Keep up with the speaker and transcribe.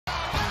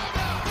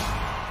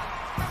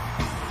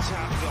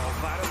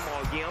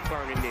yeah, I'm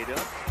burning it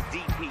up.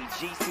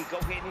 DPGC, go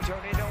ahead and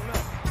turn it on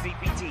up.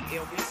 CPT,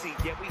 LBC,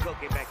 yeah, we hook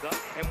it back up.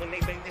 And when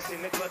they bang this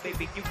in the club, they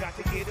think you got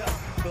to get up.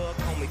 Thug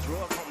homies,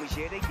 drug homies,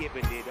 yeah, they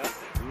giving it up.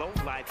 Low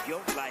life,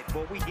 your life,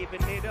 boy, we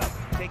giving it up.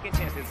 Taking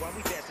chances while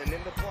we dancing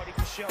in the party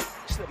for show.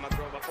 Slip my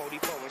girl up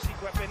 44 and she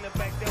crept in the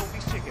back door.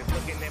 These chickens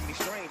looking at me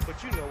strange, but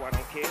you know I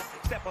don't care.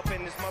 Step up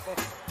in this mother,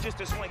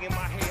 just a swing in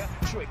my hair.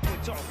 Trick,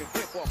 quit talking,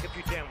 quick walk if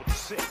you down with the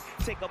shit.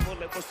 Take a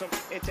bullet for some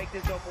and take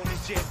this dope on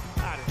this jet.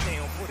 Out of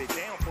town, put it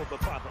down for the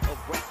father of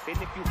rap.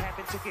 And if you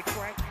happen to get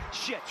cracked,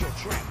 shut your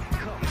trap.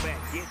 Come back,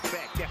 get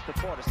back, that's the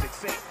part of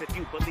success. If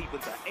you believe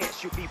in the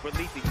S, you'll be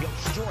relieving your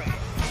stress.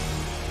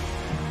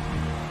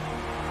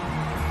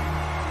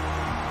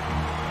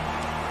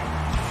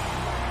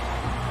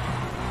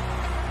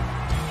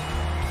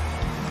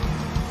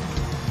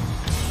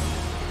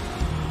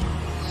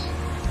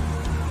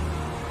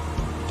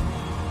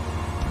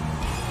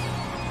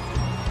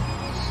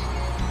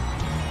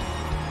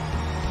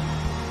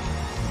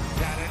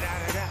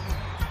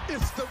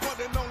 It's the one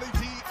and only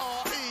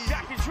D.R.E.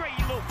 Dr. Dre,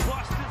 you little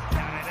busters.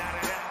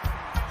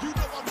 You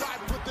know I'm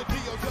riding with the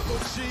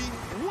D.O.G.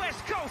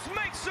 West Coast,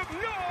 make some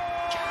noise!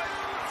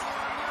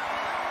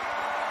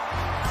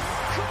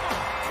 Come on,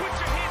 put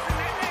your hands in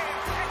the air.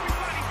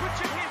 Everybody put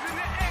your hands in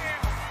the air.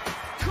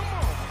 Come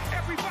on,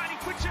 everybody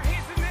put your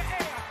hands in the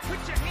air.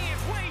 Put your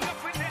hands way up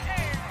in the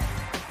air.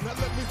 Now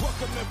let me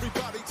welcome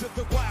everybody to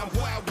the Wild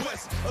Wild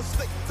West. A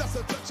state that's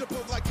untouchable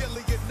like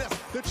Elliot Ness.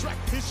 The track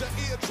is your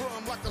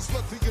eardrum like a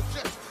slug to your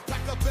chest. Pack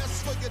a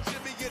vest for your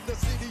Jimmy in the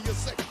city you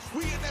say.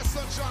 We in that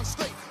sunshine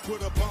state where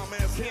the bomb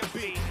ass can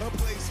be. A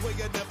place where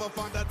you never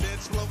find a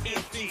dance floor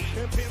empty.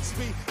 And Pence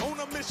be on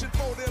a mission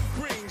for them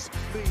greens.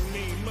 Lean,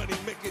 mean, money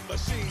making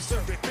machines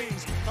serving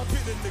things. I've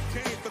been in the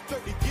game for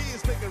 30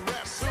 years making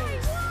rap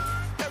songs.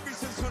 Ever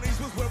since Honeys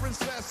was wearing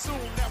Sassoon,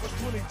 now it's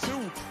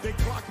 22. They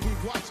clock me,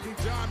 watch me,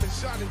 diamond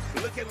shining,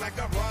 looking like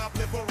I robbed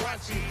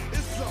Liberace.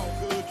 It's all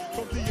good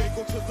from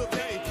Diego to the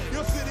Bay.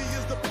 Your city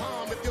is the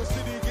palm if your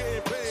city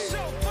getting paid.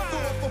 So fine.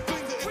 Throw up a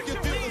finger if you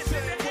feel the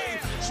same way.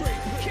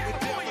 Straight put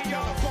it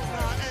down for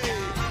California, ayy.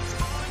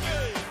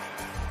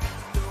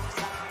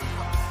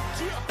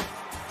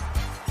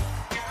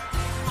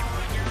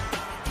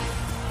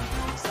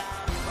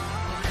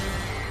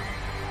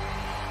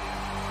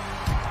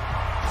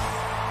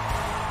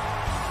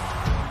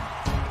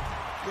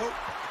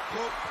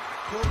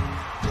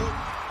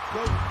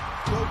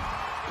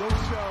 Go,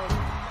 shorty,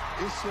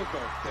 it's your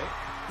birthday.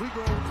 We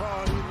gon'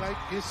 party like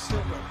it's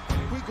your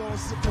birthday. We gon'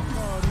 sip a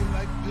party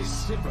like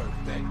it's your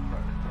birthday.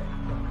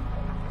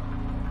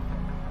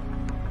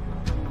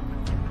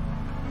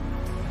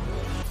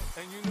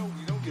 And you know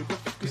you don't give a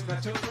fuck, it's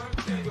not your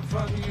birthday. You can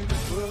find me in the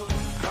club,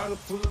 bottle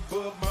full of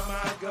bub. Mama,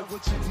 I got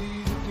what you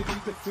need if you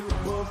need to feel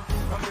above.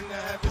 I'm in the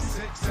having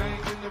sex, I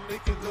ain't in the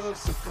making love.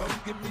 So come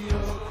give me a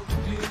hug,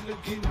 you in the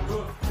getting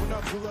rough. When I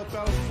pull up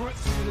out front,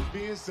 see the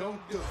being so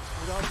good.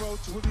 When I roll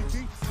 20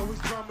 deep, always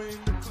drama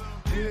in the club.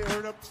 Yeah, they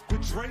heard up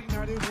with Drake,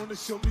 now they wanna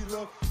show me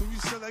love. When you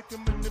sell like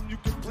Eminem, you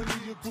can plenty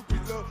your groupie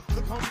love.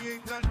 Look, homie,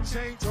 ain't nothing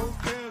changed, hold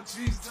down,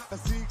 jeez. I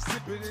see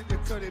exhibit in the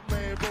cut, it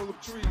man, roll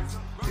up trees.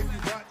 If you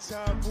watch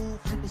how I move,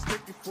 you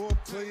mistake it for a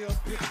player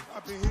up here.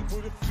 I've been hit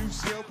with a few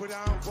shells, but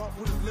I don't walk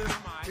with a lift.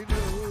 In the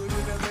hood,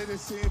 in LA, they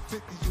saying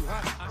 50, you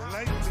hot. And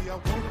lately, I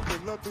want them to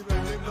love me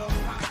like they love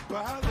me.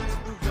 But I live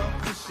in New York,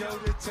 for show,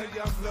 they tell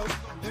you I'm low.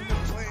 And the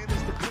plan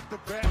is to put the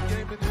rap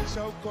game in the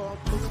choke, I'm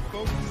pulling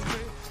focus,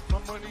 man. My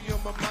money on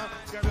my mind,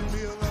 got a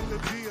meal on the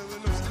deal,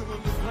 and I'm still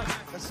on the grind.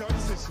 That's how I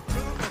said she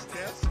feeling my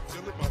style, she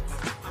feeling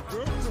my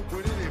girls are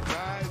with it, they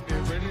ride,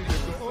 they're ready to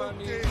go.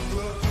 Okay,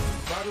 club,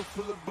 bottle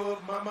full of bug,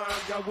 mama, I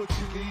got what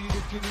you need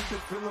if you need to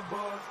feel a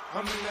buzz.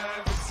 I'm in the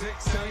having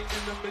sex, I ain't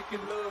in the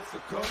making love, so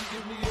come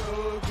give me a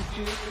hug if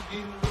you in the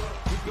getting love.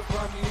 You can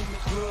find me in the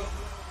club.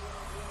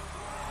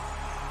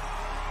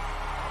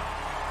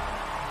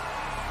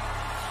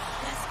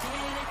 Let's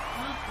get it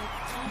crumpled,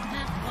 don't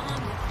have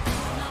fun.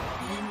 Pull up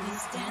in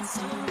this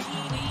dancery.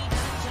 We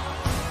got your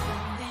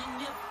open and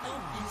your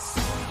open,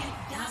 so you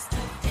got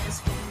to dance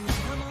with me.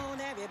 Come on,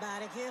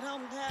 everybody, get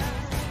on down.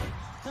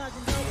 Cause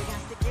you know we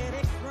got to get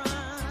it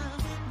wrong.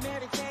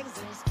 Mary Jane's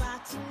in the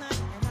spot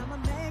tonight, and I'ma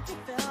make you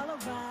feel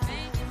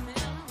alright.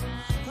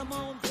 Come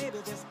on, baby,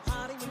 just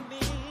party with me.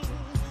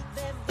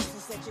 Let loose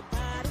and set your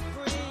body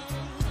free.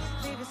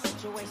 Leave your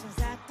situations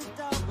at the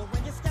door, but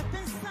when you step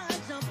inside,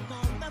 jump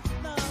on the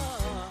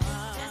floor.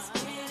 Let's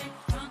get it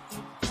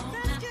crumpled, don't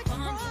have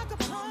fun.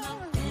 Pull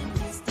up in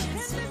this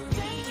dancery.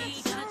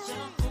 We got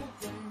your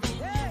open and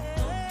your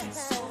open,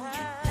 so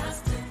you got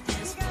to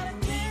dance with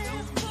me.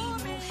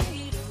 Don't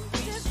need no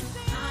hateration,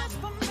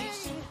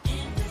 confirmation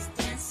in this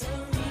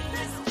dancery.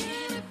 Let's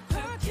get it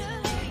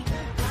percolating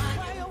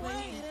while you're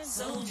waiting,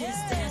 so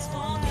just dance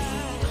for me.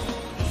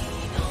 Don't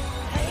need no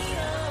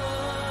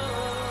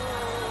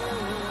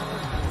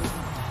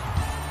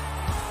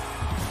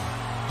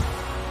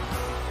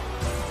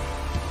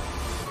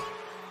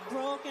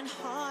Broken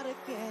heart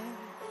again,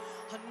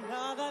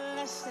 another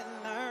lesson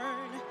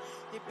learned.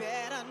 You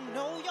better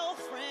know your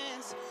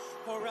friends,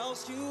 or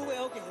else you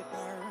will get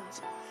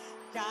burned.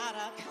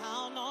 gotta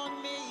count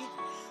on me,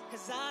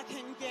 'cause I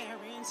can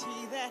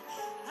guarantee that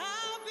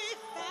I'll be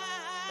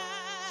fine.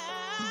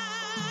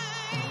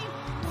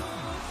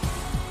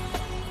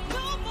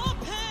 No more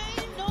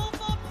pain,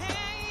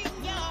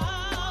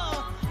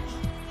 y'all.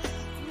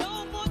 No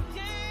more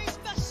days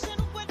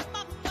messing with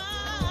my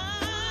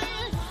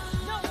mind.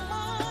 No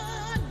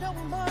more, no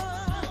more,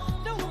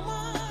 no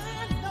more,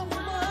 no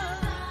more,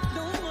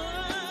 no more,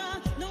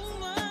 no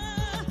more,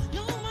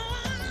 no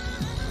more.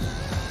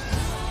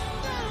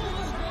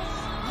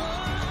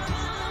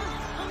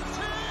 I'm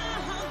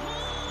tired of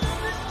all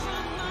this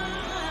drama.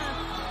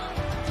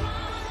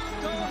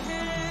 Go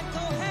ahead,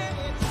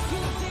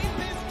 you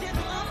demons, get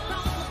up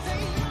out the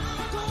day.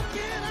 Don't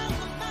get out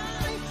of my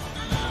mind.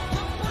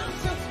 I'm about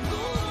to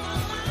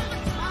lose my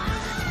mind.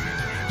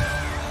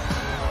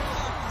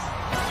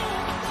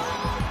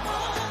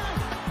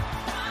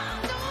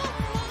 No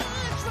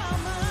more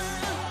drama.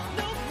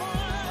 No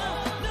more,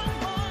 no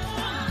more.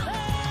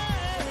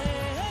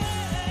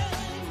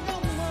 No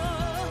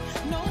more,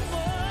 no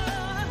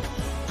more.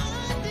 I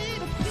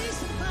need a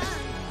peace of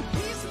mind,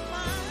 peace of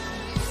mind.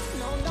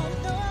 No, no,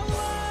 no.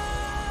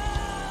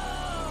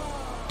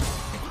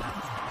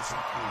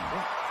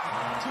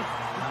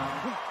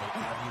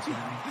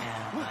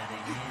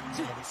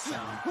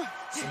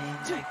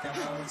 Seems like the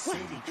whole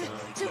city go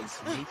against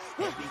me.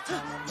 Every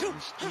time I'm in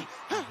the street,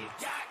 I hear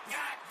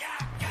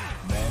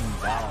Man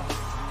down,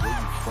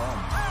 where you from?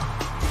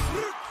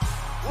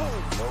 Whoa,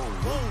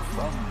 where you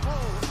from?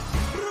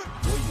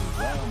 Where your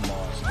grandma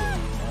stay?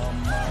 I'm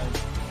like,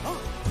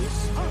 this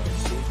is the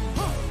city.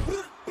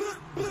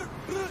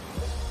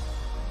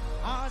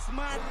 All's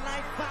my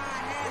life I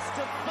has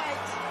to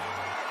fight.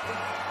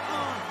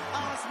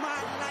 All's my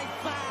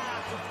life I.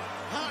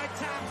 Hard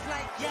times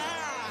like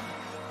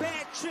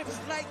bad trips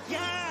like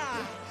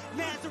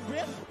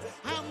Nazareth,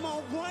 I'm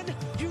on one,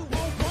 you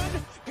on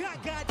one. God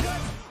got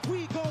us,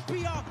 we gon'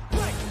 be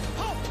alright.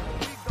 Ho!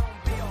 We gon'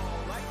 be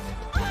alright.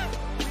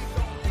 We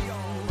gon' be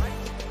alright.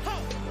 Ho!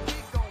 We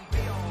gon'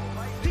 be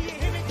alright. Do you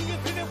hear me? Do you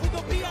feel me? We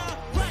gon' be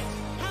alright.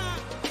 Huh?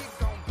 We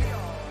gon' be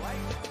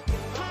alright.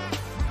 Huh?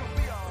 We gon'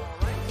 be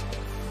alright.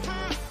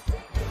 Huh?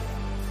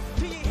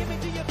 Do you hear me?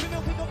 Do you feel me?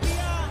 We gon' be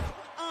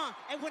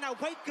and when I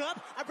wake up,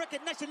 I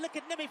recognize you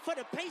looking at me for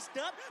the pay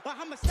stub. But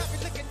I'ma stop you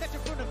looking at you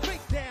from the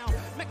face down.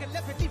 Make a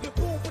left and leave it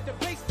boom with the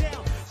bass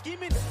down.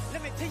 Scheming,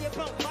 let me tell you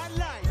about my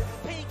life.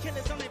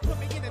 Painkillers only put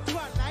me in the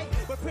twilight.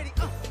 But pretty,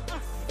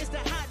 it's the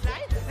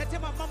highlight. Now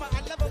tell my mama I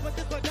love her, but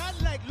this what I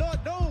like.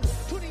 Lord knows,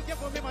 who the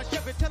devil made my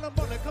shepherd? Tell them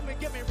all to come and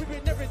get me,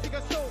 reaping everything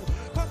I sold.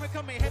 Karma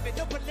come in heaven,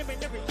 no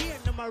preliminary year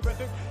into my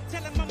record.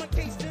 Tell them I'm a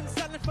Kingston,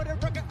 selling for the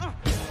record.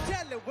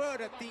 Tell the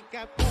world I think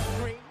I'm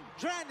great.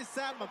 Trying to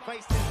side my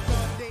vices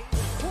all day.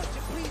 Won't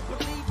you please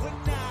believe when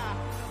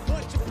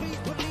won't you please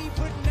believe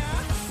when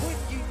when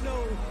you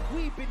know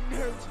we've been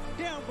hurt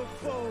down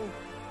before.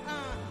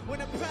 When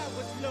the pride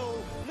was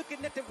low,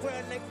 looking at the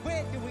world like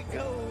where do we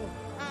go?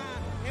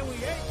 And we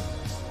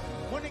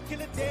ain't wanna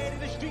kill a dead in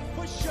the street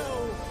for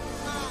show.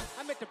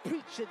 I'm at the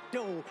preacher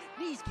door,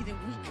 knees getting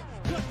weak,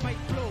 blood might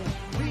flow.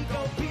 We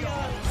gon' be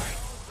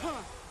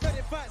alright.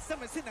 35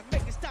 summers in the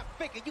making, stop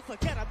faking, you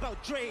forgot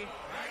about Dre.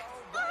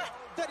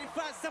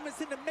 35 summers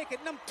in the making,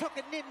 I'm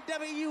talking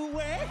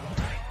NWA.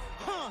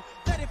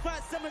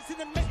 35 summers in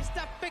the making,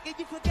 stop faking,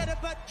 you forget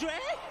about Dre.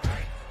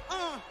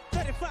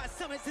 35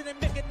 summers in the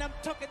making, I'm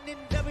talking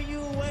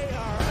NWA.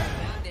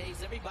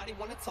 Nowadays, everybody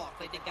wanna talk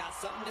like they got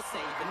something to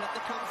say, but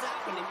nothing comes out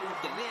when they move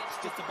their lips.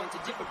 Just a bunch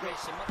of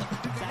gibberish. And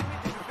motherfuckers act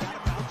like they forgot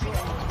about Dre.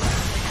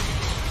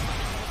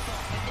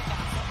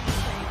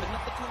 But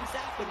nothing comes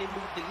out when they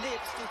move their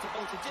lips. Just a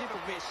bunch of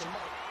gibberish. And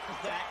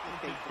motherfuckers act like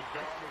they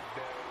forgot about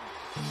Dre.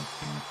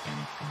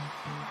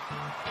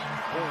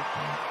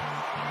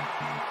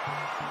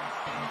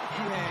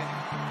 You had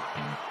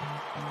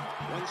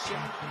one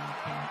shot,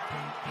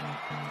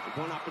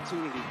 one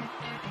opportunity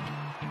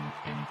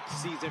to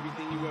seize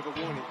everything you ever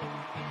wanted.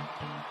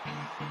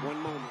 One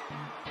moment.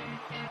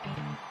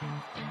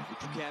 Did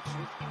you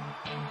capture it?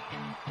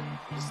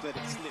 Just let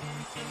it slip.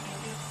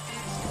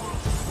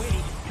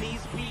 Wait,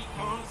 knees weak,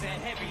 arms are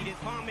heavy. There's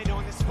vomit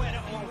on the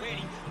sweater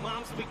already.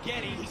 Mom's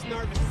spaghetti, he's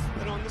nervous,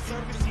 but on the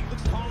surface he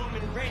looks calm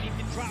and ready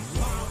to drop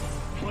bombs.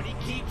 But he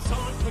keeps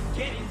on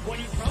forgetting what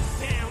he wrote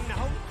down.